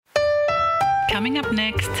Coming up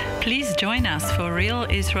next, please join us for Real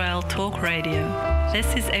Israel Talk Radio. This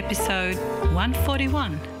is episode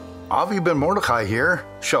 141. Avi Ben Mordechai here.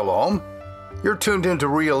 Shalom. You're tuned into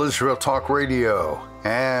Real Israel Talk Radio,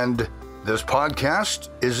 and this podcast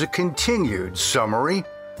is a continued summary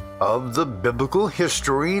of the biblical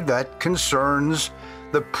history that concerns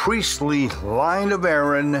the priestly line of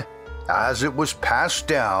Aaron as it was passed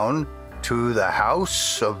down to the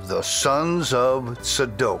house of the Sons of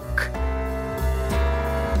Tzadok.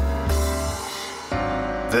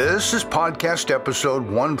 This is podcast episode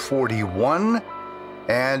 141,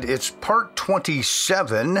 and it's part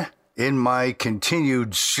 27 in my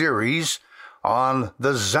continued series on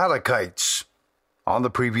the Zadokites. On the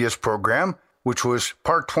previous program, which was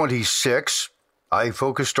part 26, I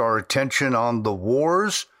focused our attention on the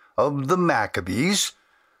wars of the Maccabees,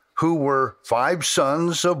 who were 5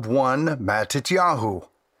 sons of one Mattityahu.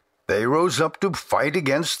 They rose up to fight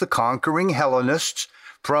against the conquering Hellenists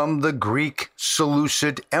from the Greek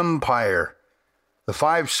Seleucid Empire. The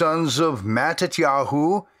 5 sons of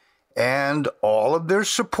Mattityahu and all of their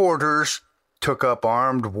supporters took up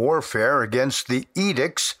armed warfare against the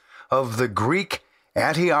edicts of the Greek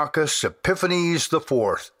Antiochus Epiphanes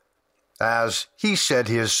IV, as he set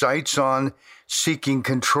his sights on seeking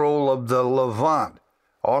control of the Levant,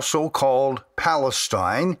 also called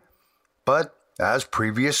Palestine. But, as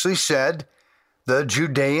previously said, the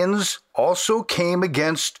Judeans also came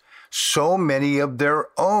against so many of their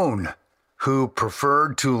own who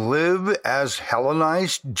preferred to live as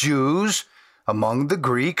Hellenized Jews among the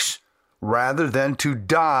Greeks rather than to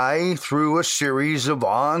die through a series of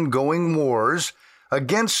ongoing wars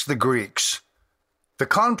against the Greeks. The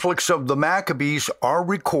conflicts of the Maccabees are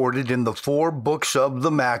recorded in the 4 books of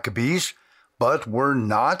the Maccabees, but were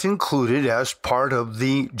not included as part of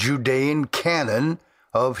the Judean canon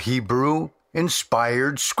of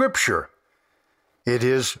Hebrew-inspired scripture. It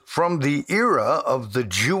is from the era of the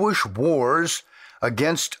Jewish wars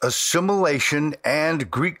against assimilation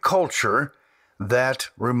and Greek culture that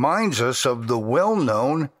reminds us of the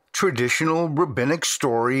well-known traditional rabbinic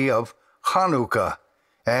story of Hanukkah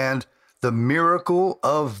and the miracle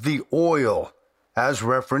of the oil, as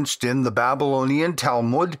referenced in the Babylonian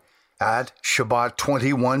Talmud at Shabbat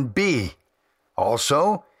 21b.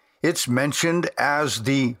 Also, it's mentioned as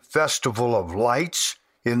the Festival of Lights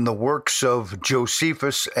in the works of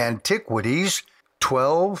Josephus Antiquities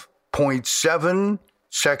 12.7,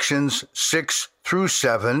 sections 6 through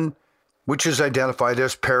 7, which is identified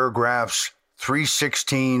as paragraphs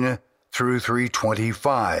 316 through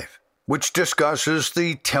 325, which discusses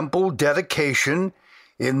the temple dedication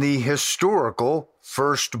in the historical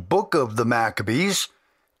first book of the Maccabees,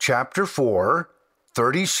 chapter 4,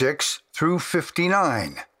 36 through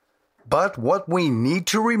 59. But what we need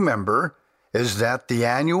to remember is that the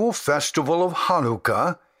annual festival of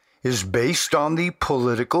Hanukkah is based on the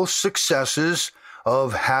political successes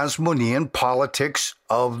of Hasmonean politics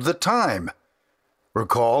of the time.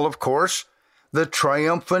 Recall, of course, the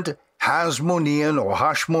triumphant Hasmonean or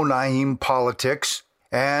Hashmonaim politics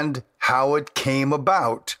and how it came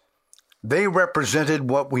about. They represented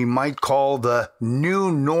what we might call the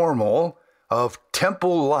new normal of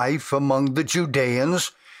temple life among the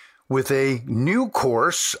Judeans, with a new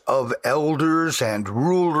course of elders and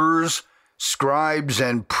rulers, scribes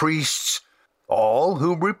and priests, all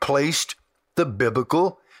who replaced the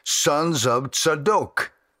biblical Sons of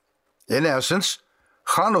Tzadok. In essence,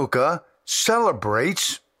 Hanukkah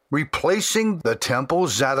celebrates replacing the temple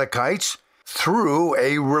Zadokites through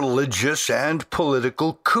a religious and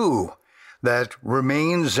political coup that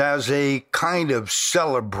remains as a kind of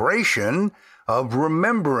celebration of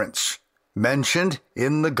remembrance mentioned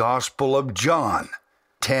in the Gospel of John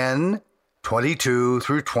 10:22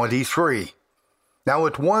 through 23. Now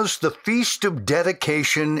it was the Feast of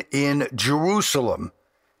Dedication in Jerusalem,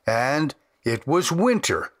 and it was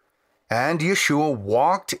winter, and Yeshua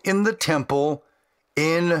walked in the temple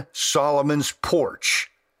in Solomon's porch.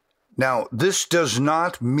 Now, this does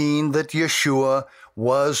not mean that Yeshua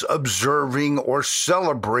was observing or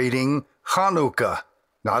celebrating Hanukkah.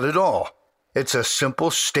 Not at all. It's a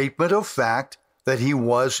simple statement of fact that he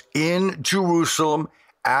was in Jerusalem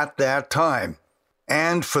at that time.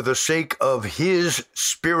 And for the sake of his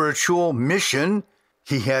spiritual mission,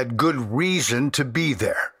 he had good reason to be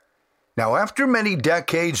there. Now, after many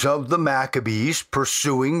decades of the Maccabees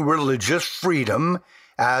pursuing religious freedom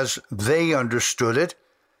as they understood it,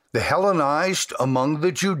 the Hellenized among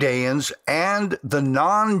the Judeans and the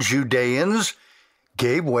non-Judeans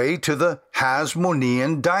gave way to the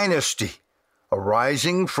Hasmonean dynasty,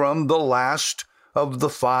 arising from the last of the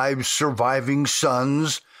 5 surviving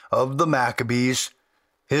sons of the Maccabees,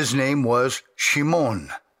 His name was Shimon.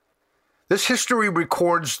 This history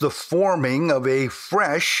records the forming of a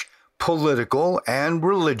fresh political and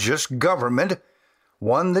religious government,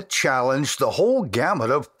 one that challenged the whole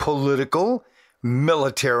gamut of political,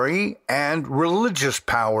 military, and religious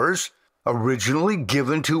powers originally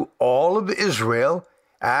given to all of Israel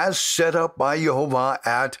as set up by Yehovah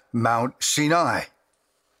at Mount Sinai.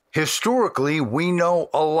 Historically, we know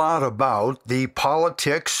a lot about the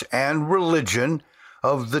politics and religion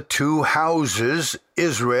of the two houses,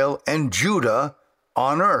 Israel and Judah,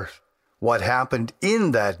 on earth, what happened in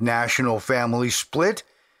that national family split,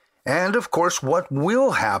 and of course what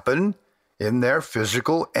will happen in their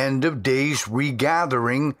physical end-of-days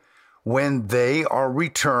regathering when they are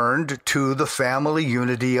returned to the family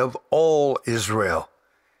unity of all Israel.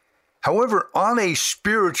 However, on a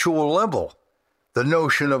spiritual level, the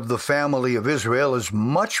notion of the family of Israel is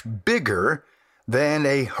much bigger than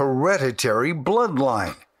a hereditary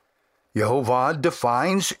bloodline. Yehovah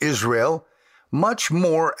defines Israel much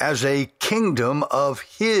more as a kingdom of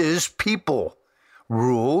his people,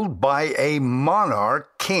 ruled by a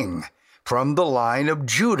monarch king from the line of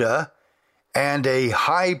Judah and a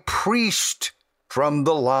high priest from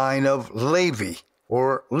the line of Levi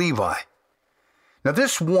or Levi. Now,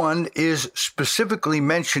 this one is specifically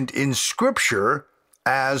mentioned in Scripture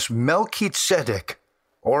as Melchizedek,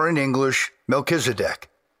 or in English, Melchizedek,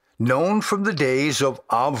 known from the days of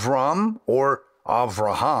Avram or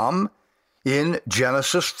Avraham in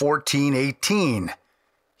Genesis 14:18.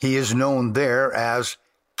 He is known there as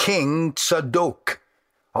King Tzadok,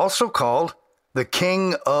 also called the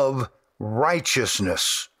King of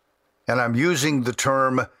Righteousness. And I'm using the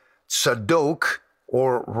term Tzadok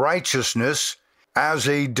or righteousness as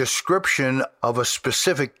a description of a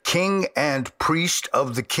specific king and priest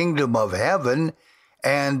of the kingdom of heaven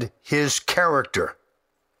and his character.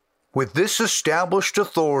 With this established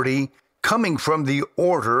authority coming from the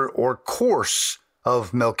order or course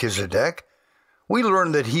of Melchizedek, we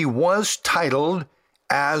learn that he was titled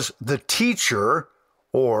as the teacher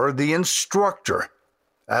or the instructor,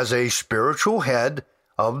 as a spiritual head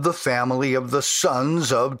of the family of the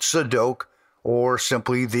Sons of Tzadok, or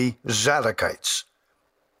simply the Zadokites.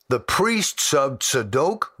 The Priests of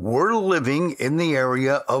Tzadok were living in the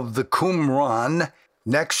area of the Qumran,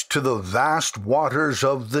 next to the vast waters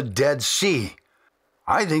of the Dead Sea.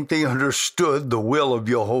 I think they understood the will of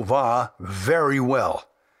Yehovah very well,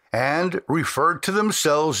 and referred to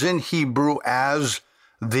themselves in Hebrew as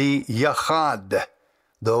the Yachad,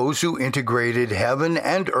 those who integrated heaven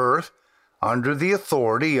and earth under the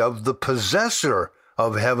authority of the possessor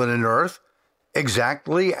of heaven and earth,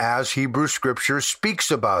 exactly as Hebrew Scripture speaks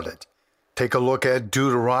about it. Take a look at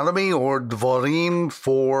Deuteronomy or Dvarim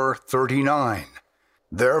 4:39.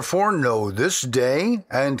 Therefore know this day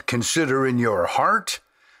and consider in your heart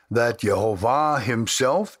that Yehovah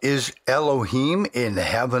himself is Elohim in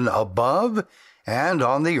heaven above and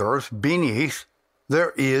on the earth beneath.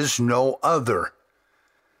 There is no other.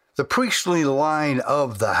 The priestly line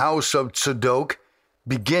of the House of Tzadok,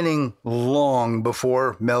 beginning long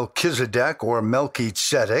before Melchizedek or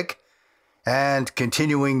Melchizedek, and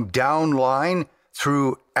continuing down line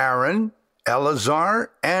through Aaron, Elazar,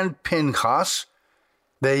 and Phinchas,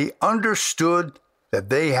 they understood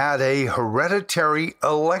that they had a hereditary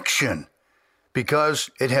election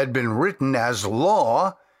because it had been written as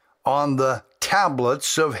law on the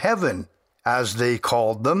tablets of heaven, as they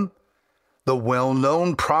called them. The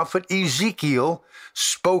well-known prophet Ezekiel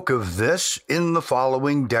spoke of this in the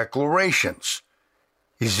following declarations.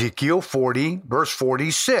 Ezekiel 40, verse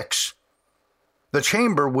 46. The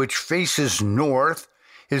chamber which faces north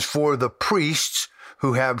is for the priests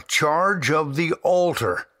who have charge of the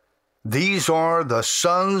altar. These are the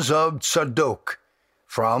sons of Tzadok,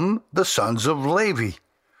 from the sons of Levi,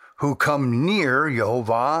 who come near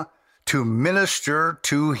Yehovah to minister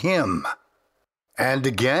to him. And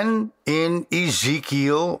again in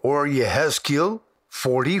Ezekiel or Yehezkiel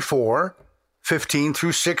 44, 15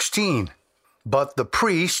 through 16. But the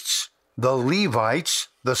priests, the Levites,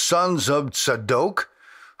 the sons of Tzadok,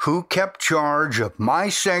 who kept charge of my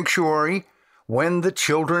sanctuary when the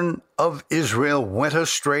children of Israel went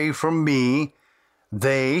astray from me,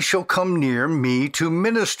 they shall come near me to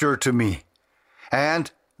minister to me,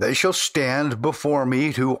 and they shall stand before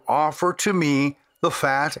me to offer to me the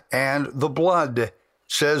fat and the blood,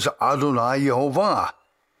 says Adonai Yehovah.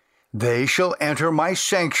 They shall enter my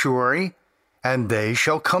sanctuary, and they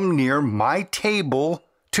shall come near my table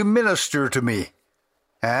to minister to me,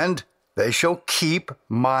 and they shall keep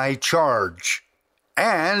my charge.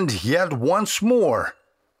 And yet once more,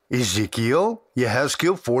 Ezekiel,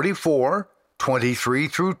 Yehezkiel 44, 23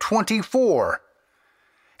 through 24.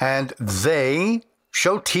 And they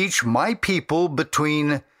shall teach my people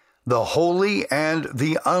between the holy and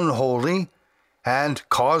the unholy, and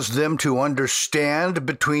cause them to understand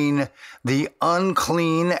between the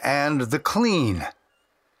unclean and the clean.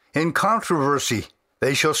 In controversy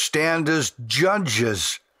they shall stand as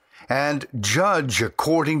judges, and judge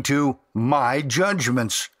according to my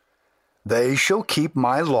judgments. They shall keep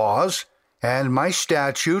my laws and my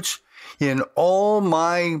statutes in all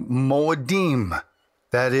my moedim,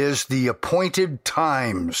 that is, the appointed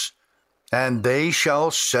times, and they shall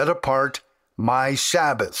set apart my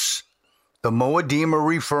Sabbaths. The moedim are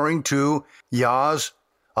referring to Yah's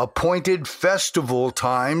appointed festival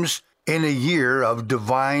times in a year of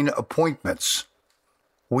divine appointments.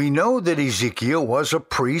 We know that Ezekiel was a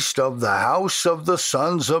priest of the House of the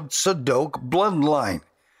Sons of Tzadok bloodline,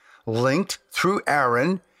 linked through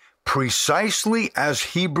Aaron, precisely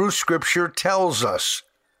as Hebrew Scripture tells us.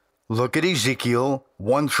 Look at Ezekiel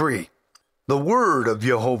 1:3. The word of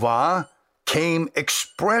Yehovah came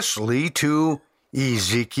expressly to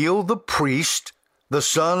Ezekiel the priest, the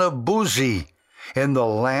son of Buzi, in the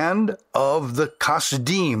land of the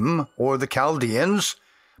Hassidim, or the Chaldeans,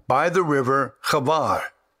 by the river Chabar.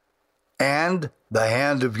 And the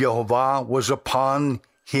hand of Yehovah was upon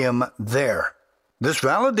him there. This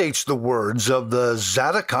validates the words of the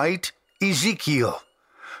Zadokite Ezekiel,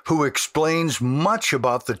 who explains much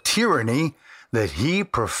about the tyranny that he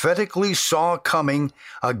prophetically saw coming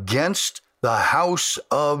against the House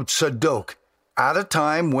of Tzadok at a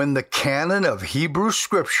time when the canon of Hebrew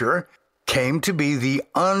Scripture came to be the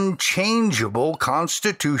unchangeable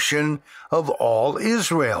constitution of all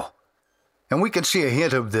Israel. And we can see a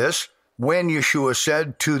hint of this when Yeshua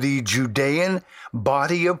said to the Judean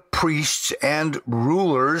body of priests and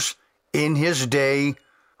rulers in his day,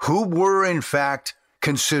 who were in fact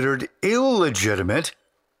considered illegitimate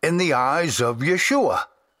in the eyes of Yeshua.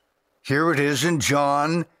 Here it is in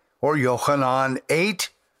John or Yochanan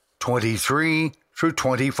 8:23 through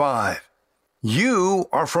 25. You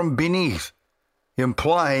are from beneath,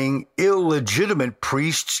 implying illegitimate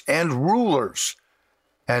priests and rulers,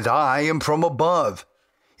 and I am from above,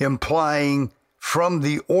 implying from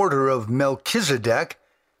the order of Melchizedek,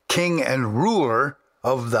 king and ruler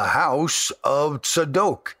of the House of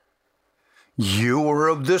Tzadok. You are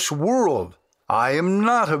of this world. I am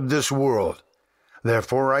not of this world.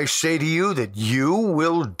 Therefore I say to you that you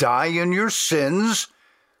will die in your sins,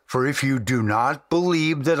 for if you do not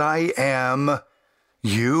believe that I am,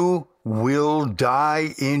 you will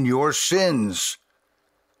die in your sins.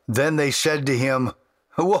 Then they said to him,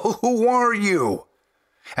 Well, who are you?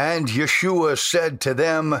 And Yeshua said to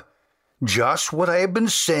them, just what I have been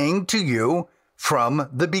saying to you from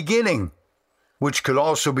the beginning, which could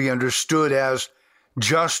also be understood as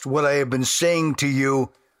just what I have been saying to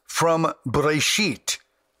you from Breshit,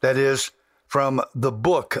 that is, from the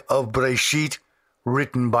book of Breshit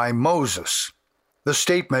written by Moses. The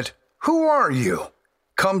statement, who are you,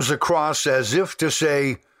 comes across as if to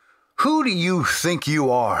say, who do you think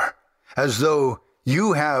you are, as though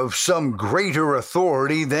you have some greater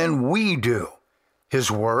authority than we do.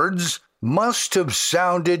 His words must have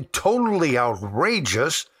sounded totally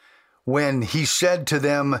outrageous when he said to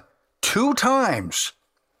them 2 times,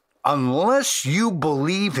 unless you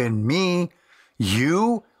believe in me,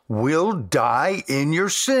 you will die in your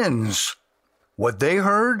sins. What they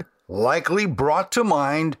heard likely brought to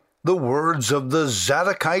mind the words of the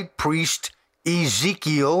Zadokite priest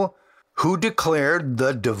Ezekiel, who declared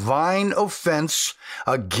the divine offense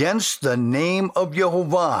against the name of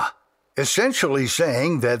Yehovah, essentially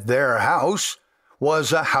saying that their house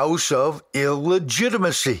was a house of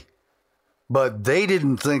illegitimacy. But they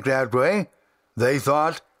didn't think that way. They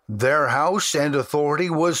thought their house and authority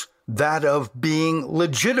was that of being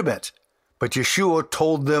legitimate. But Yeshua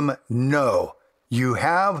told them, no, you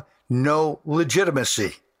have no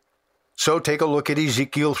legitimacy. So take a look at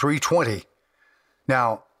Ezekiel 3:20.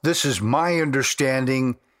 Now, this is my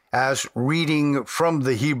understanding as reading from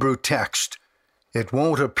the Hebrew text. It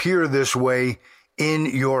won't appear this way in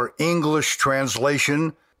your English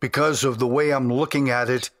translation because of the way I'm looking at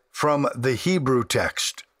it from the Hebrew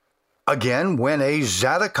text. Again, when a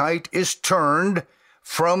Zadokite is turned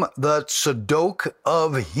from the Tzadok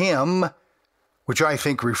of him, which I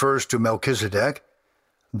think refers to Melchizedek,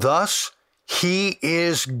 thus he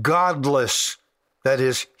is godless, that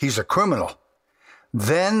is, he's a criminal.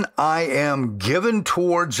 Then I am given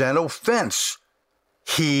towards an offense.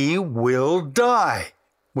 He will die,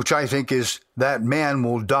 which I think is that man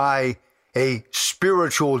will die a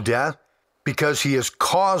spiritual death because he is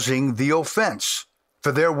causing the offense.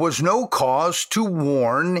 For there was no cause to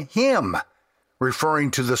warn him,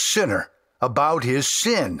 referring to the sinner about his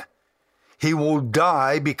sin. He will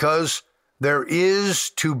die because there is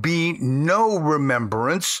to be no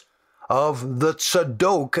remembrance of the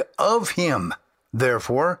Tzadok of him.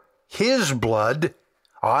 Therefore, his blood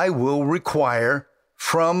I will require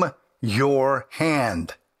from your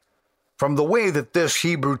hand. From the way that this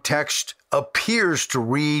Hebrew text appears to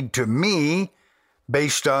read to me,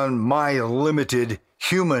 based on my limited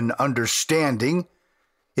human understanding,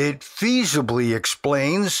 it feasibly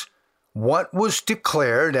explains what was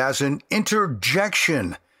declared as an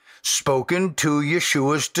interjection spoken to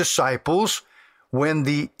Yeshua's disciples when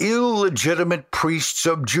the illegitimate priests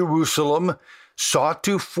of Jerusalem sought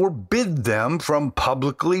to forbid them from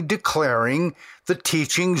publicly declaring the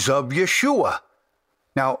teachings of Yeshua.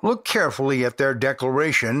 Now, look carefully at their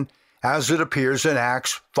declaration as it appears in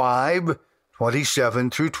Acts 5:27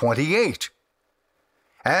 through 28.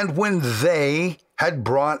 And when they had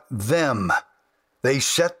brought them, they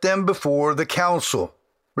set them before the council,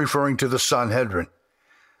 referring to the Sanhedrin.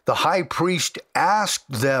 The high priest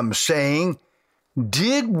asked them, saying,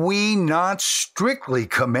 Did we not strictly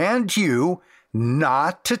command you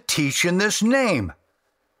not to teach in this name?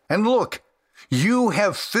 And look, you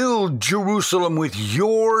have filled Jerusalem with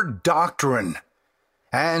your doctrine,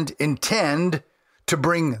 and intend to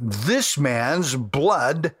bring this man's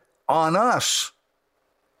blood on us.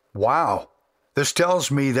 Wow, this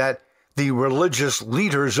tells me that the religious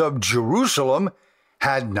leaders of Jerusalem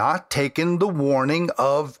had not taken the warning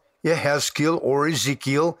of Yehezkiel or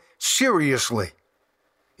Ezekiel seriously.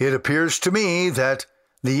 It appears to me that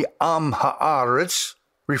the Am Haaretz,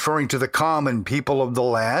 referring to the common people of the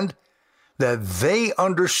land, that they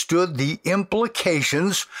understood the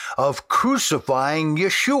implications of crucifying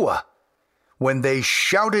Yeshua when they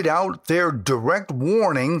shouted out their direct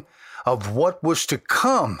warning of what was to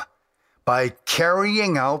come by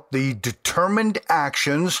carrying out the determined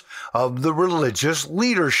actions of the religious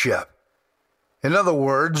leadership. In other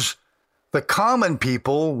words, the common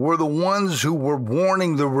people were the ones who were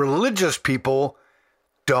warning the religious people,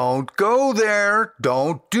 don't go there,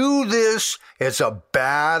 don't do this, it's a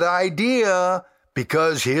bad idea,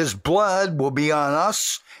 because his blood will be on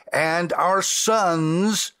us and our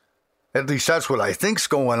sons. At least that's what I think's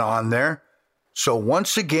going on there. So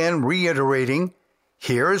once again, reiterating,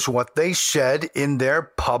 here's what they said in their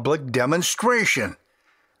public demonstration,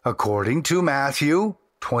 according to Matthew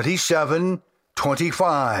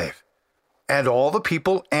 27:25. And all the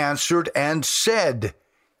people answered and said,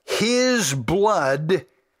 His blood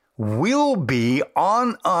will be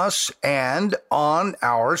on us and on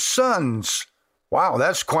our sons. Wow,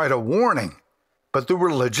 that's quite a warning. But the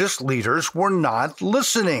religious leaders were not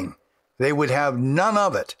listening. They would have none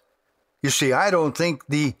of it. You see, I don't think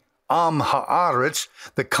the Am Haaretz,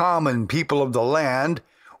 the common people of the land,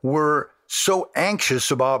 were so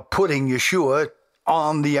anxious about putting Yeshua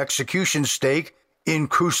on the execution stake in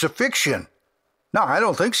crucifixion. No, I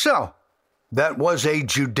don't think so. That was a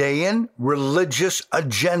Judean religious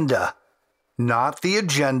agenda, not the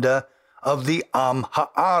agenda of the Am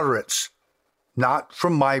Haaretz, not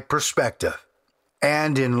from my perspective.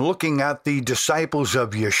 And in looking at the disciples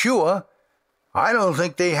of Yeshua, I don't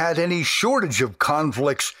think they had any shortage of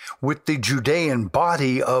conflicts with the Judean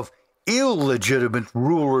body of illegitimate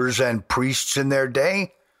rulers and priests in their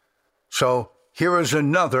day. So here is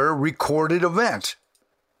another recorded event.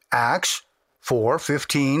 Acts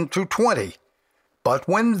 4:15 through 20. But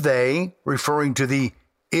when they, referring to the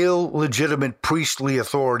illegitimate priestly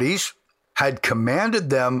authorities, had commanded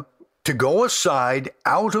them to go aside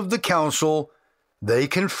out of the council, they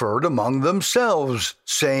conferred among themselves,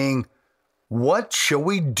 saying, What shall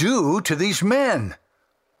we do to these men?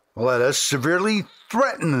 Let us severely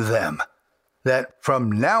threaten them, that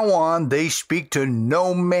from now on they speak to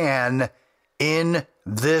no man in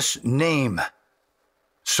this name.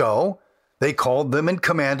 So they called them and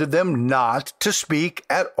commanded them not to speak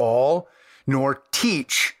at all, nor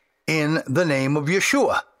teach in the name of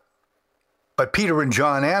Yeshua. But Peter and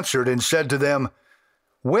John answered and said to them,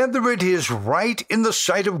 Whether it is right in the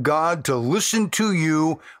sight of God to listen to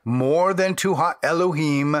you more than to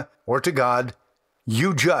Ha-Elohim, or to God,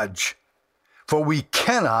 you judge. For we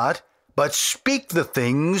cannot but speak the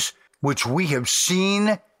things which we have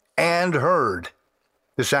seen and heard.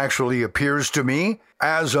 This actually appears to me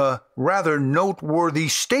as a rather noteworthy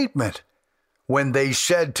statement when they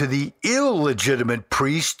said to the illegitimate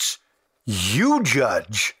priests, You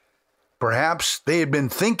judge. Perhaps they had been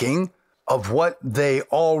thinking of what they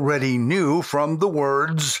already knew from the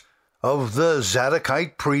words of the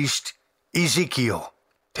Zadokite priest Ezekiel.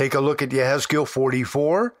 Take a look at Yehezkiel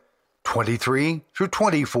 44:23 through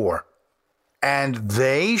 24. And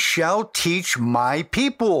they shall teach my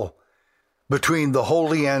people, between the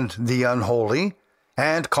holy and the unholy,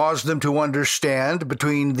 and caused them to understand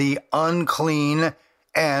between the unclean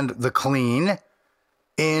and the clean.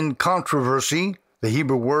 In controversy, the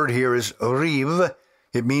Hebrew word here is riv.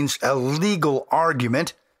 It means a legal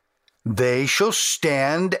argument. They shall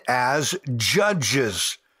stand as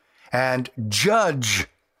judges and judge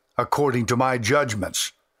according to my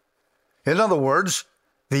judgments. In other words,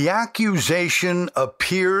 the accusation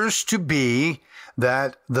appears to be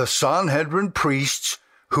that the Sanhedrin priests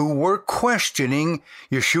who were questioning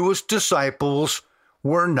Yeshua's disciples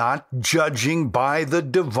were not judging by the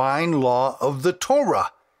divine law of the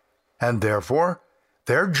Torah, and therefore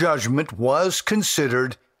their judgment was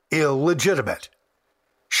considered illegitimate.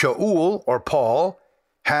 Shaul, or Paul,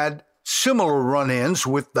 had similar run-ins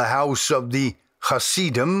with the house of the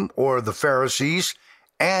Hassidim, or the Pharisees,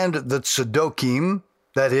 and the Tzadokim,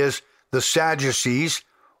 that is, the Sadducees,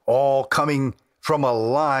 all coming from a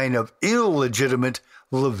line of illegitimate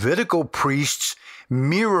Levitical priests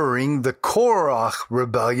mirroring the Korach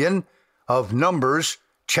rebellion of Numbers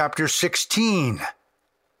chapter 16.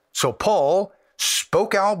 So Paul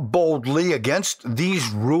spoke out boldly against these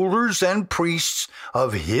rulers and priests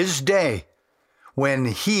of his day when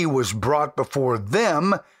he was brought before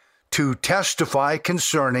them to testify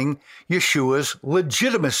concerning Yeshua's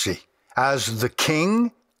legitimacy as the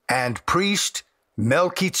king and priest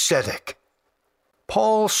Melchizedek.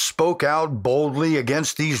 Paul spoke out boldly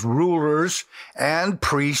against these rulers and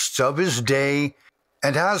priests of his day,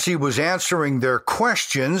 and as he was answering their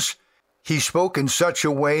questions, he spoke in such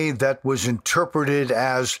a way that was interpreted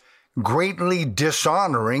as greatly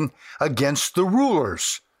dishonoring against the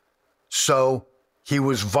rulers. So he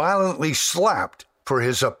was violently slapped for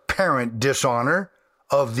his apparent dishonor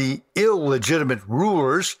of the illegitimate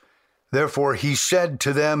rulers. Therefore he said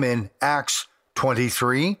to them in Acts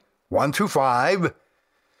 23, 1-5,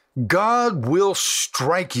 God will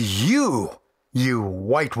strike you, you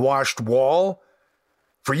whitewashed wall,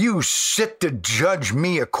 for you sit to judge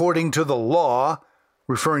me according to the law,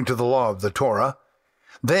 referring to the law of the Torah.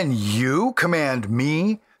 Then you command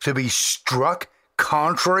me to be struck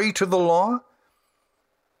contrary to the law?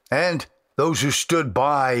 And those who stood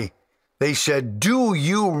by, they said, do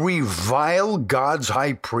you revile God's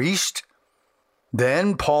high priest?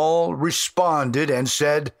 Then Paul responded and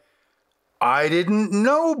said, I didn't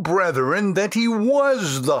know, brethren, that he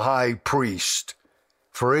was the high priest.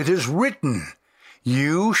 For it is written,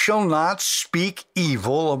 you shall not speak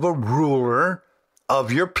evil of a ruler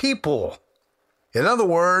of your people. In other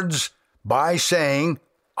words, by saying,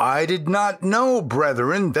 I did not know,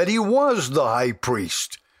 brethren, that he was the high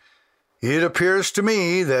priest. It appears to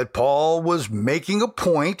me that Paul was making a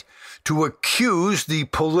point to accuse the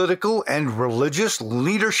political and religious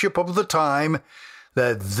leadership of the time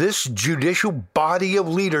that this judicial body of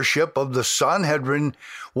leadership of the Sanhedrin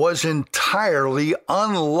was entirely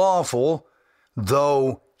unlawful,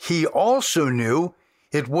 though he also knew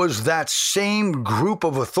it was that same group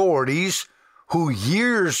of authorities who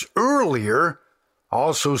years earlier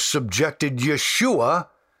also subjected Yeshua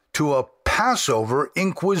to a Passover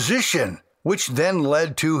inquisition, which then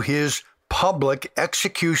led to his public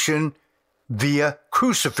execution via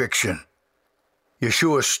crucifixion.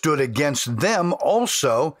 Yeshua stood against them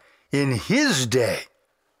also in his day.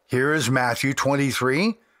 Here is Matthew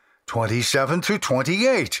 23,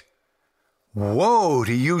 27-28. Woe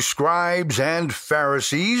to you, scribes and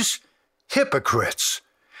Pharisees, hypocrites!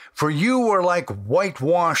 For you are like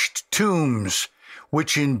whitewashed tombs,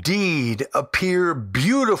 which indeed appear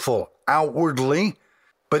beautiful outwardly,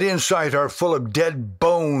 but inside are full of dead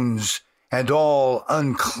bones and all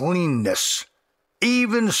uncleanness.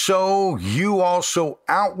 Even so, you also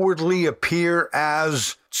outwardly appear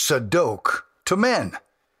as Tzadok to men,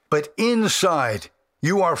 but inside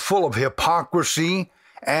you are full of hypocrisy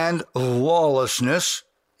and lawlessness,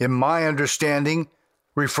 in my understanding,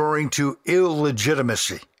 referring to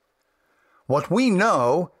illegitimacy. What we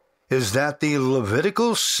know is that the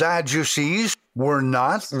Levitical Sadducees were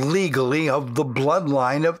not legally of the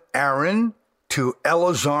bloodline of Aaron to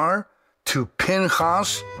Elazar to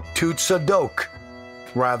Phinhas to Tzadok.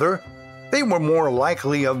 Rather, they were more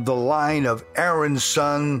likely of the line of Aaron's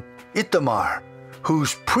son Ithamar,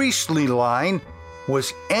 whose priestly line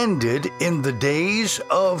was ended in the days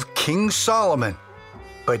of King Solomon.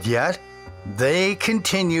 But yet, they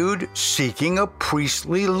continued seeking a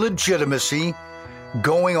priestly legitimacy,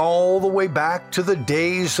 going all the way back to the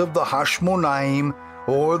days of the Hasmoneans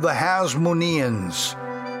or the Hasmoneans.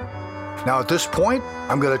 Now at this point,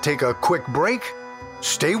 I'm going to take a quick break.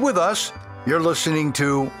 Stay with us. You're listening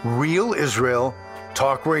to Real Israel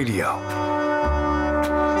Talk Radio.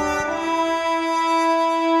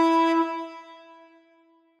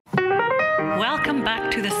 Welcome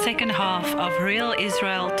back to the second half of Real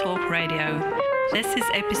Israel Talk Radio. This is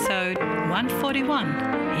episode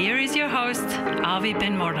 141. Here is your host, Avi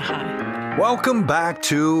Ben Mordechai. Welcome back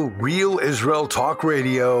to Real Israel Talk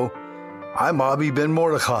Radio. I'm Avi Ben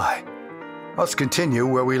Mordechai. Let's continue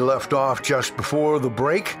where we left off just before the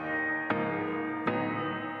break.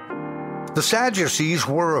 The Sadducees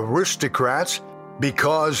were aristocrats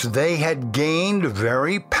because they had gained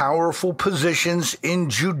very powerful positions in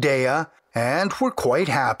Judea and were quite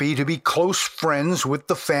happy to be close friends with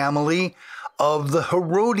the family of the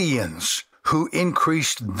Herodians, who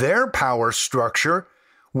increased their power structure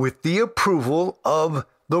with the approval of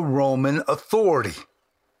the Roman authority.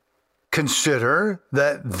 Consider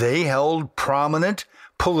that they held prominent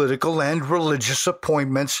political and religious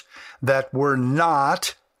appointments that were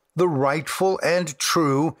not the rightful and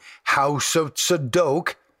true House of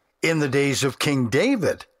Tzadok in the days of King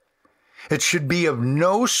David. It should be of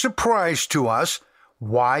no surprise to us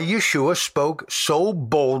why Yeshua spoke so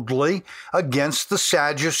boldly against the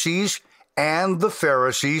Sadducees and the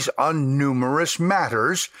Pharisees on numerous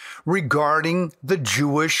matters regarding the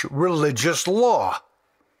Jewish religious law.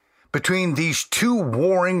 Between these two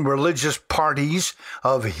warring religious parties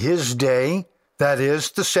of his day, that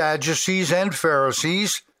is, the Sadducees and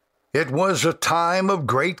Pharisees, it was a time of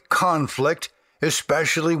great conflict,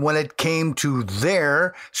 especially when it came to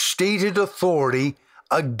their stated authority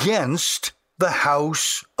against the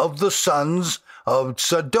house of the Sons of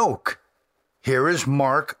Tzadok. Here is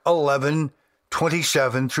Mark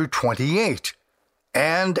 11:27 through 28.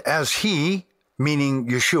 And as he, meaning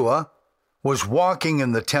Yeshua, was walking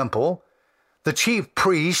in the temple, the chief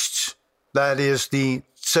priests, that is the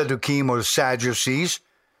Tzadokim or Sadducees,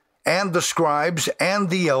 and the scribes and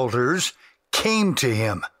the elders came to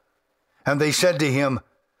him. And they said to him,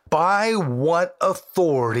 "By what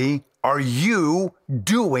authority are you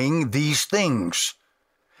doing these things?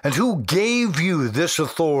 And who gave you this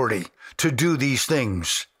authority to do these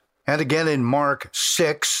things?" And again in Mark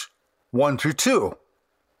 6:1 through 2.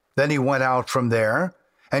 Then he went out from there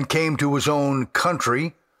and came to his own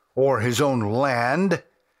country or his own land,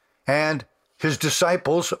 and his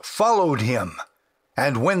disciples followed him.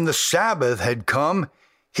 And when the Sabbath had come,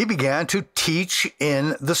 he began to teach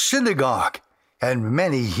in the synagogue, and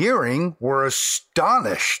many hearing were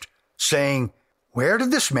astonished, saying, "Where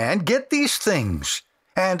did this man get these things?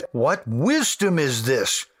 And what wisdom is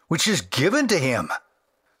this which is given to him?"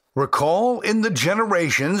 Recall in the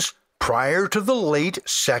generations prior to the late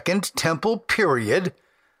Second Temple period,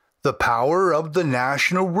 the power of the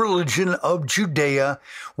national religion of Judea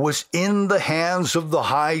was in the hands of the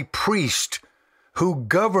high priest, who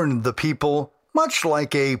governed the people much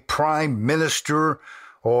like a prime minister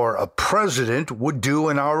or a president would do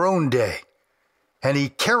in our own day. And he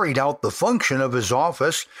carried out the function of his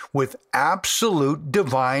office with absolute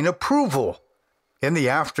divine approval. In the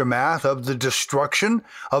aftermath of the destruction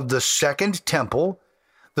of the Second Temple,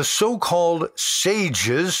 the so-called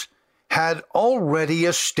sages had already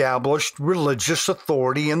established religious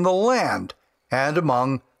authority in the land and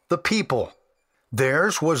among the people.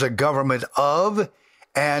 Theirs was a government of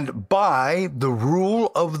and by the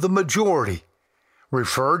rule of the majority,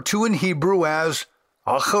 referred to in Hebrew as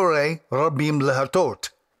acharei rabim lehatot,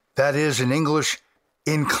 that is, in English,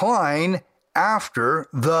 incline after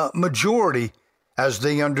the majority, as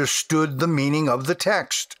they understood the meaning of the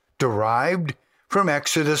text, derived from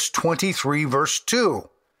Exodus 23, verse 2.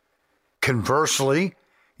 Conversely,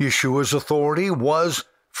 Yeshua's authority was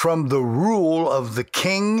from the rule of the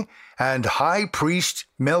king and high priest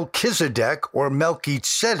Melchizedek or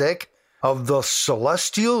Melchizedek of the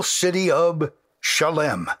celestial city of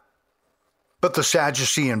Shalem. But the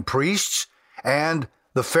Sadducean priests and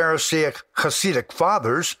the Pharisaic Hasidic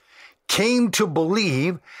fathers came to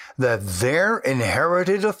believe that their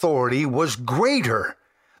inherited authority was greater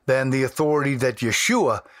than the authority that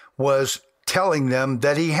Yeshua was telling them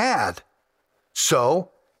that he had. So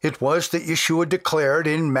it was that Yeshua declared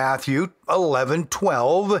in Matthew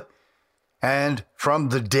 11:12, "And from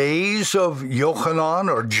the days of Yochanan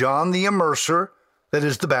or John the Immerser, that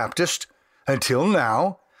is the Baptist, until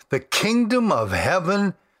now, the kingdom of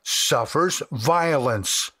heaven suffers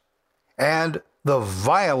violence, and the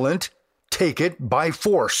violent take it by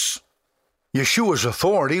force." Yeshua's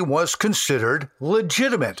authority was considered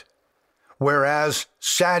legitimate, whereas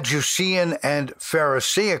Sadducean and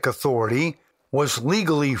Pharisaic authority was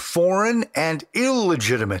legally foreign and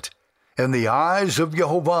illegitimate in the eyes of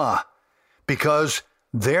Yehovah, because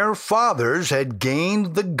their fathers had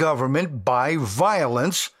gained the government by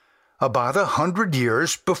violence about 100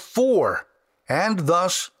 years before, and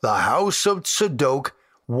thus the House of Tzadok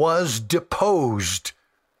was deposed,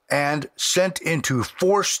 and sent into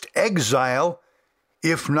forced exile,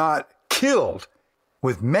 if not killed,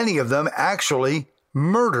 with many of them actually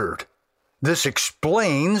murdered. This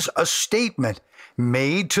explains a statement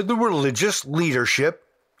made to the religious leadership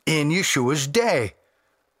in Yeshua's day.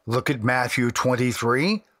 Look at Matthew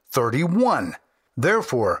 23:31.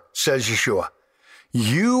 Therefore, says Yeshua,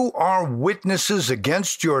 you are witnesses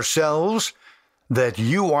against yourselves that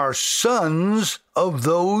you are sons of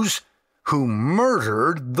those who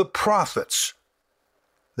murdered the prophets.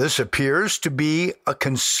 This appears to be a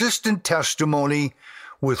consistent testimony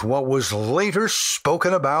with what was later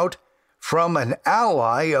spoken about from an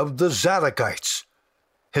ally of the Zadokites.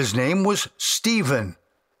 His name was Stephen,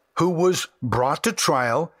 who was brought to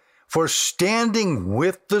trial for standing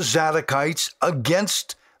with the Zadokites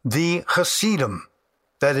against the Hassidim,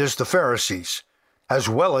 that is, the Pharisees, as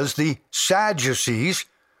well as the Sadducees,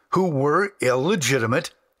 who were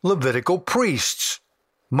illegitimate Levitical priests,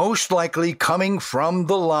 most likely coming from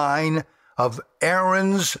the line of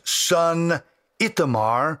Aaron's son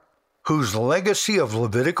Ithamar, whose legacy of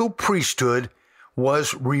Levitical priesthood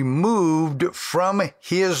was removed from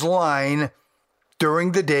his line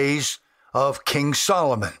during the days of King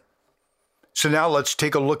Solomon. So now let's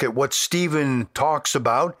take a look at what Stephen talks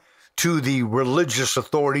about to the religious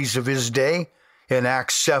authorities of his day in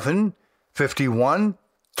Acts 7:51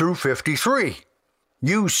 through 53.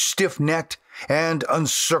 You stiff-necked and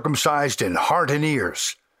uncircumcised in heart and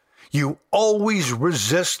ears, you always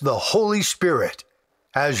resist the Holy Spirit.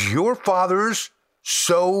 As your fathers,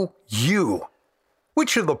 so you.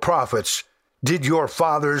 Which of the prophets did your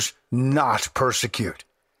fathers not persecute?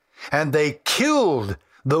 And they killed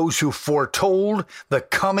those who foretold the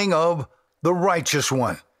coming of the righteous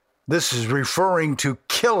one. This is referring to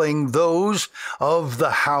killing those of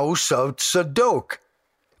the House of Tzadok.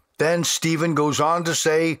 Then Stephen goes on to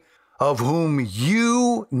say, of whom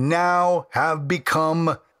you now have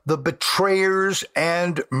become the betrayers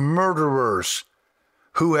and murderers,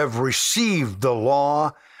 who have received the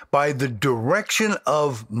law by the direction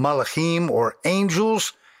of Malachim or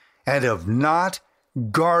angels, and have not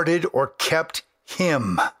guarded or kept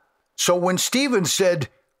him. So when Stephen said,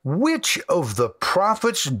 which of the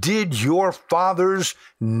prophets did your fathers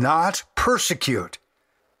not persecute?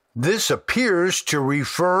 This appears to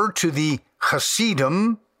refer to the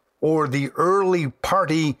Hassidim, or the early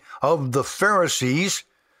party of the Pharisees,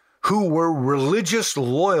 who were religious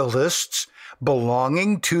loyalists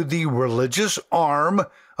belonging to the religious arm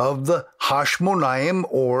of the Hasmoneans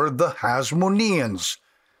or the Hasmoneans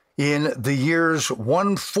in the years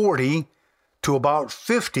 140 to about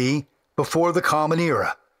 50 before the Common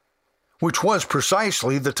Era, which was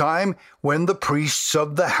precisely the time when the priests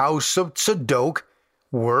of the House of Tzadok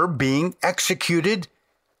were being executed,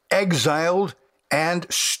 exiled, and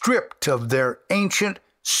stripped of their ancient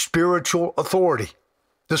spiritual authority.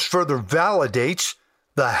 This further validates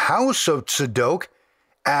the House of Tzadok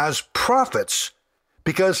as prophets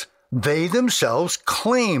because they themselves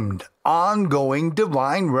claimed ongoing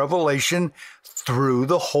divine revelation through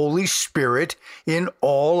the Holy Spirit in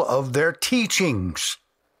all of their teachings.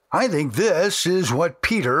 I think this is what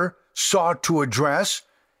Peter sought to address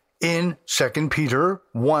in 2 Peter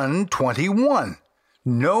 1:21.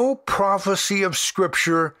 No prophecy of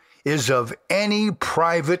Scripture is of any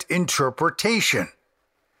private interpretation,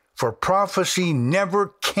 for prophecy never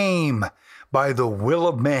came by the will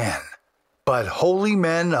of man, but holy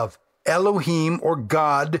men of Elohim or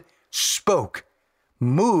God spoke,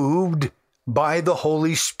 moved by the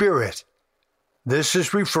Holy Spirit. This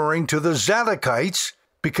is referring to the Zadokites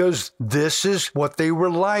because this is what they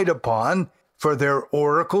relied upon for their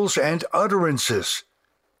oracles and utterances.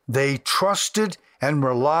 They trusted and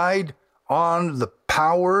relied on the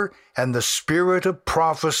power and the spirit of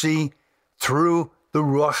prophecy through the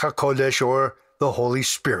Ruach HaKodesh, or the Holy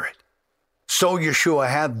Spirit. So Yeshua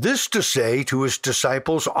had this to say to his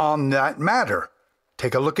disciples on that matter.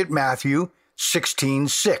 Take a look at Matthew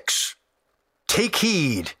 16:6. Take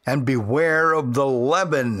heed and beware of the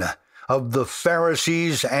leaven of the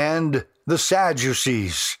Pharisees and the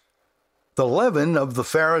Sadducees. The leaven of the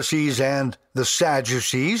Pharisees and the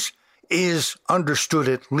Sadducees is understood,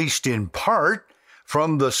 at least in part,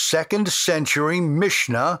 from the 2nd century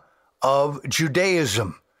Mishnah of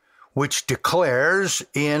Judaism, which declares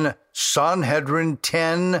in Sanhedrin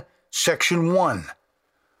 10, section 1,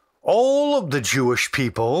 all of the Jewish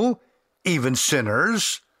people, even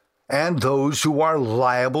sinners, and those who are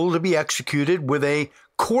liable to be executed with a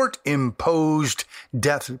court-imposed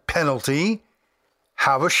death penalty,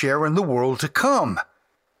 have a share in the world to come,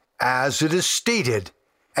 as it is stated,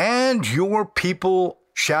 and your people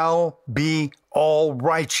shall be all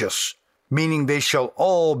righteous, meaning they shall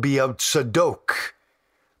all be of Tzadok.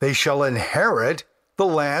 They shall inherit the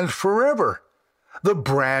land forever, the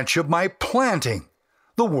branch of my planting,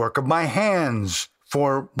 the work of my hands,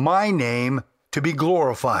 for my name to be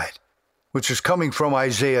glorified, which is coming from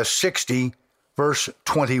Isaiah 60, verse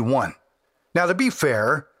 21. Now, to be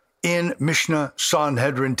fair, in Mishnah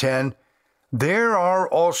Sanhedrin 10, there are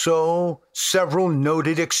also several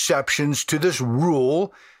noted exceptions to this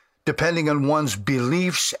rule, depending on one's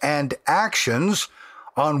beliefs and actions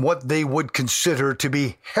on what they would consider to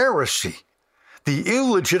be heresy. The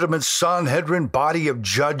illegitimate Sanhedrin body of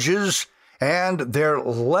judges and their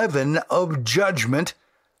leaven of judgment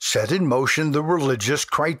set in motion the religious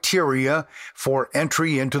criteria for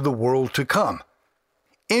entry into the world to come.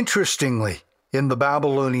 Interestingly, in the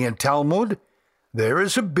Babylonian Talmud, there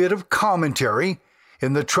is a bit of commentary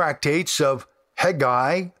in the tractates of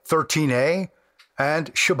Haggai 13a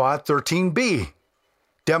and Shabbat 13b,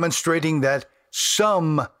 demonstrating that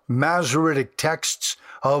some Masoretic texts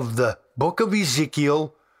of the book of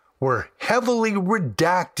Ezekiel were heavily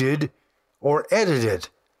redacted or edited.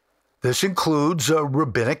 This includes a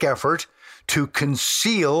rabbinic effort to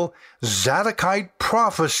conceal Zadokite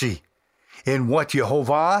prophecy in what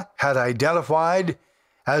Yehovah had identified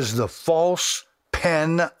as the false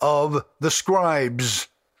pen of the scribes.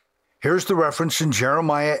 Here's the reference in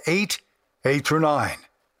Jeremiah 8:8-9.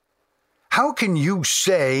 How can you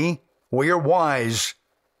say we are wise,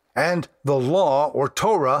 and the law or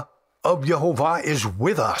Torah of Yehovah is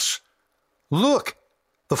with us? Look,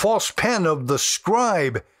 the false pen of the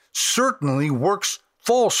scribe certainly works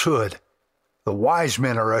falsehood. The wise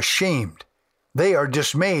men are ashamed. They are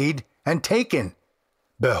dismayed and taken.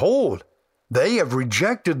 Behold, they have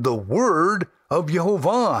rejected the word of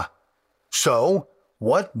Yehovah. So,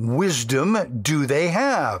 what wisdom do they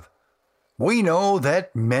have? We know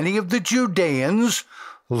that many of the Judeans,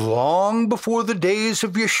 long before the days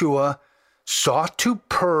of Yeshua, sought to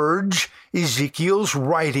purge Ezekiel's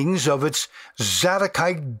writings of its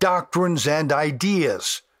Zadokite doctrines and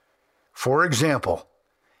ideas. For example,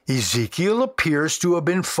 Ezekiel appears to have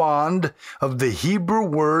been fond of the Hebrew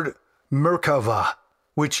word Merkavah,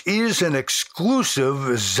 which is an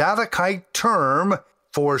exclusive Zadokite term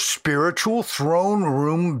for spiritual throne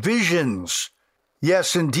room visions.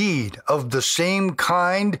 Yes, indeed, of the same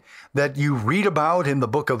kind that you read about in the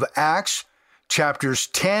book of Acts, chapters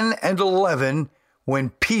 10 and 11, when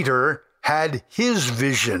Peter had his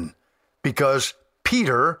vision, because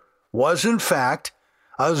Peter was, in fact,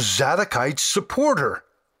 a Zadokite supporter.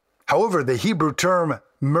 However, the Hebrew term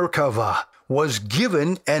Merkavah was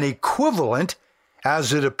given an equivalent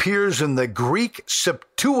as it appears in the Greek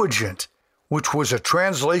Septuagint, which was a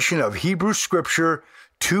translation of Hebrew scripture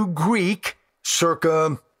to Greek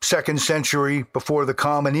circa 2nd century before the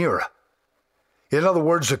Common Era. In other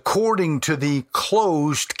words, according to the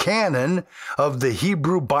closed canon of the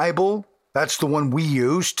Hebrew Bible, that's the one we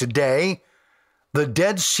use today, the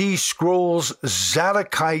Dead Sea Scrolls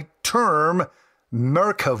Zadokite term,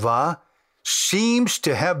 Merkavah, seems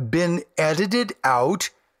to have been edited out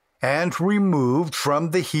and removed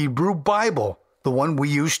from the Hebrew Bible, the one we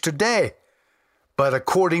use today. But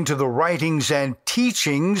according to the writings and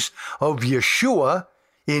teachings of Yeshua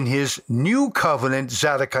in his New Covenant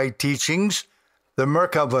Zadokite teachings, the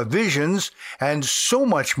Merkavah visions, and so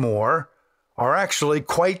much more, are actually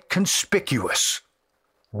quite conspicuous.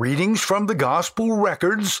 Readings from the Gospel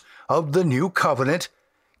records of the New Covenant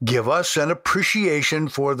give us an appreciation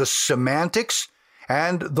for the semantics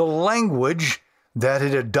and the language that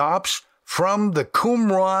it adopts from the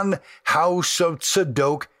Qumran House of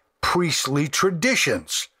Tzadok priestly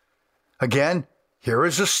traditions. Again, here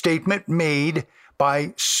is a statement made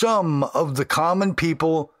by some of the common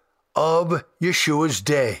people of Yeshua's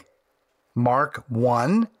day. Mark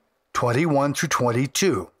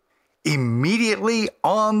 1:21-22. Immediately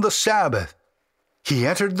on the Sabbath, he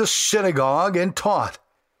entered the synagogue and taught,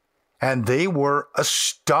 and they were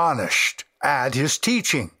astonished at his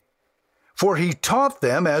teaching, for he taught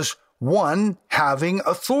them as one having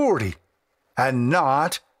authority, and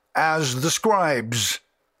not as the scribes.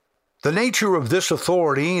 The nature of this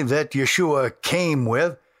authority that Yeshua came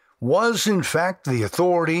with was in fact the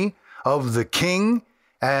authority of the king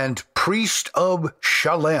and priest of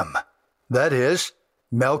Shalem, that is,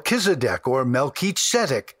 Melchizedek or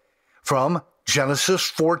Melchizedek, from Genesis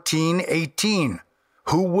 14:18,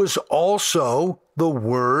 who was also the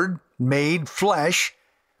Word made flesh,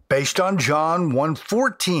 based on John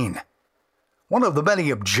 1:14. One of the many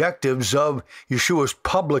objectives of Yeshua's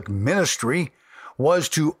public ministry was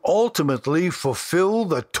to ultimately fulfill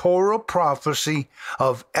the Torah prophecy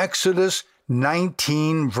of Exodus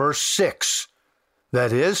 19, verse 6,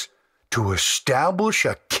 that is, to establish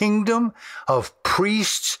a kingdom of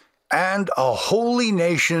priests and a holy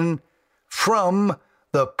nation from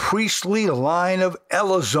the priestly line of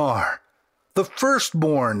Elazar, the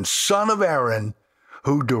firstborn son of Aaron,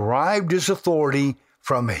 who derived his authority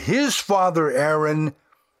from his father Aaron,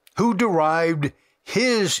 who derived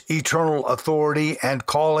his eternal authority and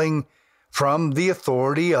calling from the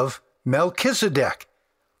authority of Melchizedek,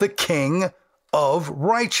 the king of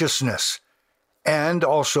righteousness, and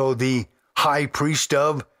also the high priest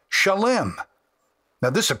of Shalem. Now,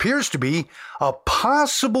 this appears to be a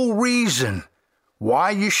possible reason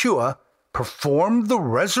why Yeshua performed the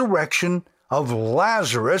resurrection of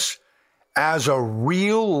Lazarus as a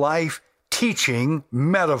real-life teaching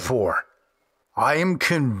metaphor. I am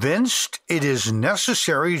convinced it is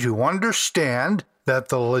necessary to understand that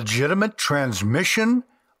the legitimate transmission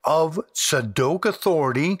of Tzadok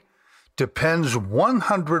authority depends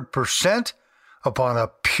 100% upon a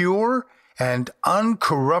pure and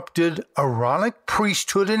uncorrupted Aaronic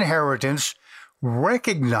priesthood inheritance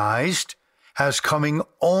recognized as coming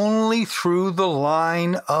only through the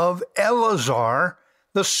line of Eleazar,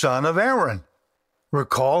 the son of Aaron.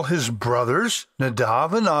 Recall his brothers,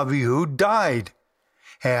 Nadav and Abihu, died,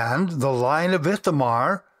 and the line of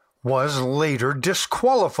Ithamar was later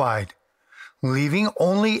disqualified, leaving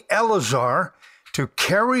only Elazar to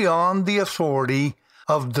carry on the authority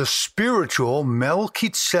of the spiritual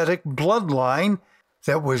Melchizedek bloodline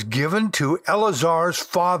that was given to Eleazar's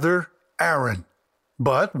father, Aaron.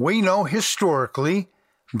 But we know historically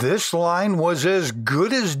this line was as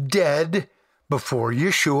good as dead before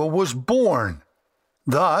Yeshua was born.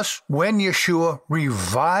 Thus, when Yeshua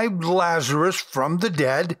revived Lazarus from the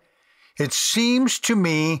dead, it seems to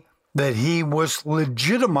me that he was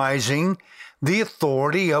legitimizing the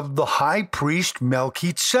authority of the high priest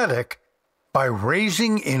Melchizedek by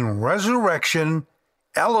raising in resurrection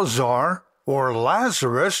Elazar, or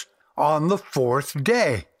Lazarus, on the fourth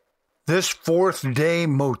day. This fourth day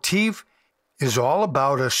motif is all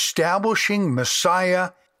about establishing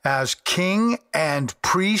Messiah as king and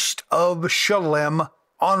priest of Shalem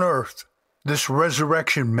on earth. This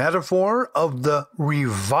resurrection metaphor of the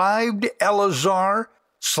revived Elazar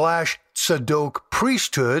 / Tzadok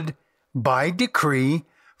priesthood by decree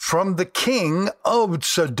from the king of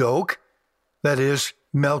Tzadok, that is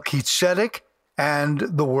Melchizedek, and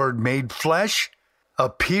the Word made flesh,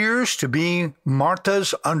 appears to be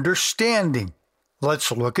Martha's understanding.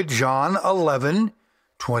 Let's look at John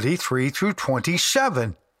 11:23 through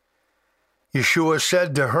 27. Yeshua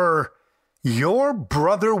said to her, "Your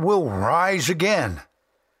brother will rise again."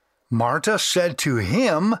 Martha said to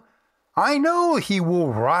him, "I know he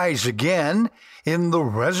will rise again in the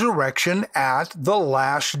resurrection at the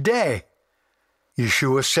last day."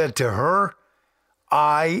 Yeshua said to her,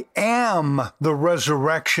 "I am the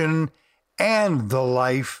resurrection and the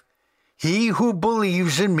life. He who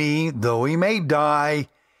believes in me, though he may die,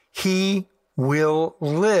 he will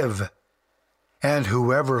live. And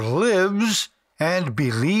whoever lives and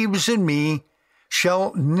believes in me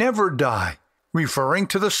shall never die," referring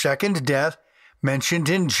to the second death mentioned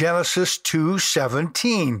in Genesis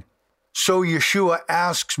 2:17. So Yeshua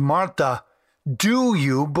asks Martha, "Do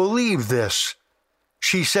you believe this?"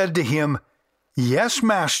 She said to him, "Yes,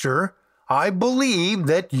 Master, I believe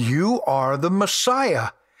that you are the Messiah,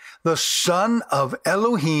 the Son of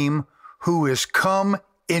Elohim, who is come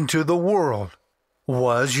into the world."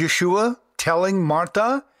 Was Yeshua telling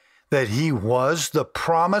Martha that he was the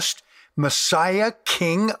promised Messiah,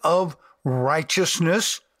 King of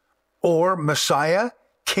righteousness, or Messiah,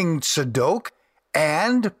 King Tzadok,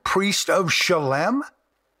 and Priest of Shalem?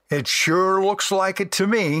 It sure looks like it to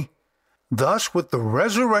me. Thus, with the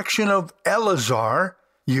resurrection of Elazar,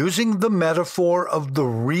 using the metaphor of the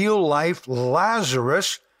real-life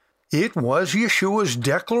Lazarus, it was Yeshua's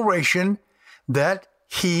declaration that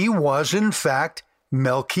he was in fact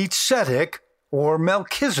Melchizedek, or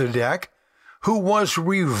Melchizedek, who was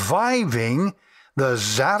reviving the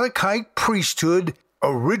Zadokite priesthood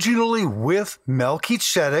originally with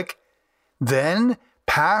Melchizedek, then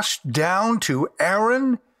passed down to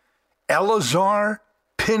Aaron, Elazar,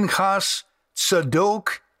 Phinchas,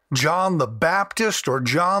 Tzadok, John the Baptist or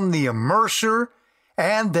John the Immerser,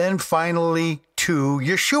 and then finally to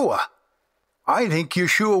Yeshua. I think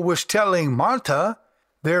Yeshua was telling Martha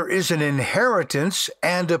there is an inheritance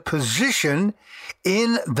and a position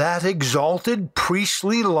in that exalted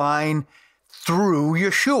priestly line through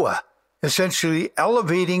Yeshua, essentially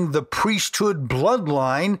elevating the priesthood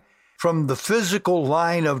bloodline from the physical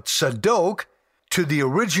line of Tzadok to the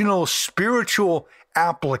original spiritual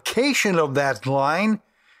application of that line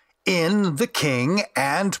in the king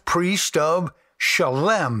and priest of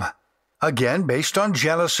Shalem. again based on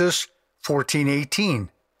Genesis 14:18,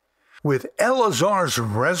 with Eleazar's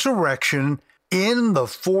resurrection in the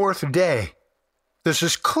fourth day. This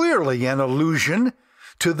is clearly an allusion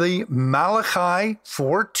to the Malachi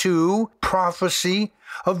 4:2 prophecy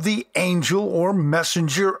of the angel or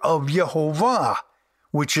messenger of Yehovah,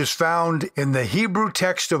 which is found in the Hebrew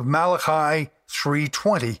text of Malachi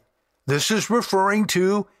 3:20. This is referring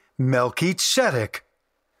to Melchizedek,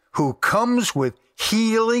 who comes with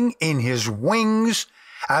healing in his wings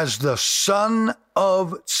as the Son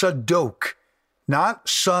of Tzadok, not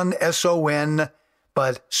Son S-O-N,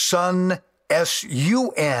 but Son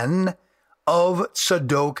S-U-N of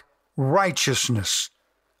Tzadok righteousness,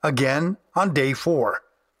 again on day 4,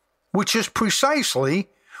 which is precisely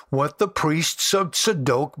what the priests of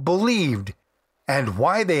Tzadok believed, and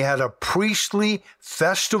why they had a priestly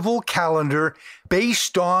festival calendar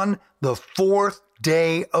based on the fourth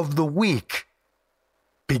day of the week,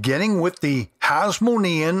 beginning with the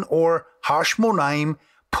Hasmonean or Hasmonean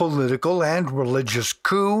political and religious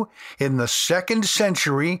coup in the 2nd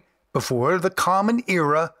century before the Common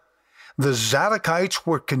Era. The Zadokites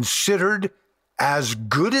were considered as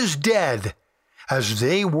good as dead, as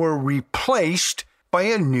they were replaced by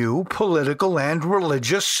a new political and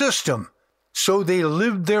religious system. So they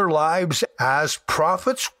lived their lives as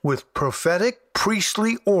prophets with prophetic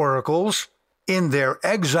priestly oracles in their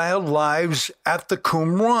exiled lives at the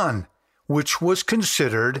Qumran, which was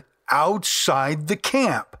considered outside the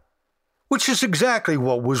camp, which is exactly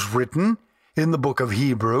what was written in the book of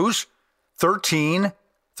Hebrews 13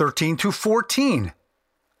 through 14.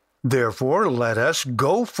 Therefore, let us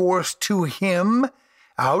go forth to him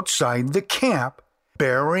outside the camp,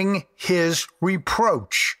 bearing his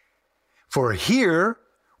reproach. For here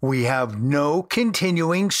we have no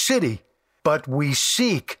continuing city, but we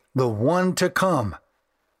seek the one to come.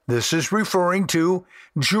 This is referring to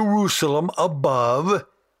Jerusalem above,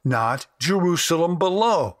 not Jerusalem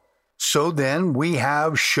below. So then we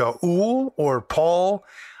have Shaul or Paul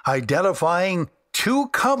identifying 2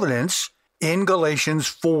 covenants in Galatians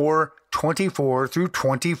 4:24 through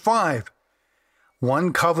 25.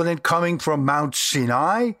 One covenant coming from Mount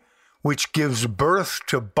Sinai, which gives birth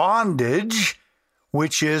to bondage,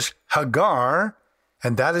 which is Hagar,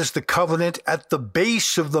 and that is the covenant at the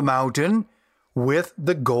base of the mountain with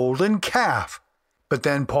the golden calf. But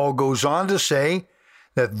then Paul goes on to say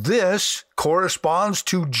that this corresponds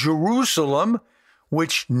to Jerusalem,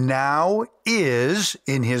 which now is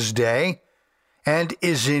in his day, and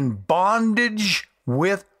is in bondage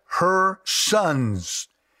with her sons.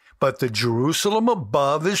 But the Jerusalem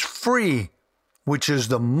above is free, which is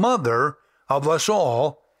the mother of us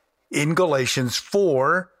all, in Galatians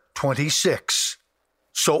 4:26.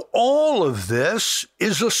 So all of this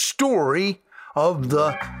is a story of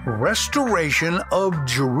the restoration of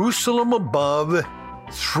Jerusalem above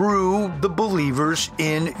through the believers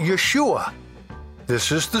in Yeshua.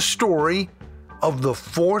 This is the story of the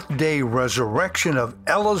fourth-day resurrection of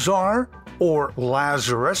Elazar, or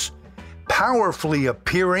Lazarus, powerfully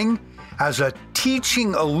appearing as a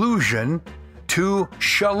teaching allusion to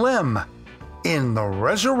Shalem in the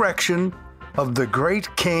resurrection of the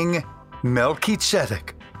great king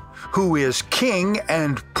Melchizedek, who is king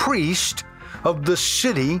and priest of the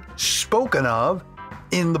city spoken of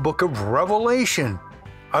in the book of Revelation,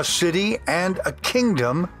 a city and a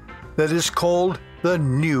kingdom that is called the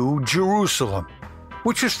New Jerusalem,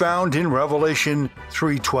 which is found in Revelation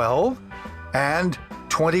 3:12 and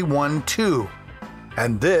 21:2.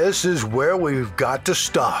 And this is where we've got to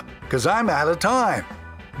stop, because I'm out of time.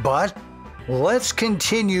 But let's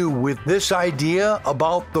continue with this idea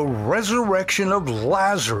about the resurrection of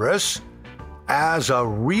Lazarus as a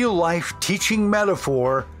real-life teaching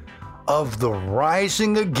metaphor of the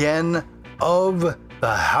rising again of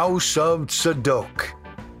the House of Tzadok.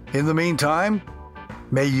 In the meantime,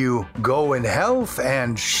 may you go in health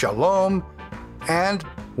and shalom. And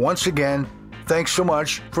once again, thanks so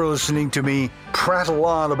much for listening to me prattle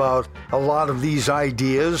on about a lot of these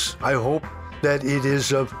ideas. I hope that it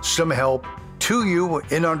is of some help to you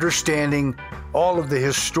in understanding all of the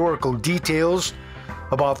historical details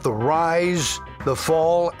about the rise, the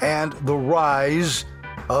fall, and the rise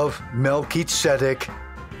of Melchizedek,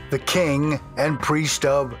 the king and priest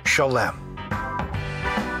of Shalem.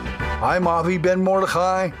 I'm Avi Ben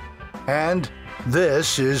Mordechai, and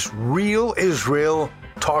this is Real Israel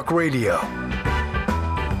Talk Radio.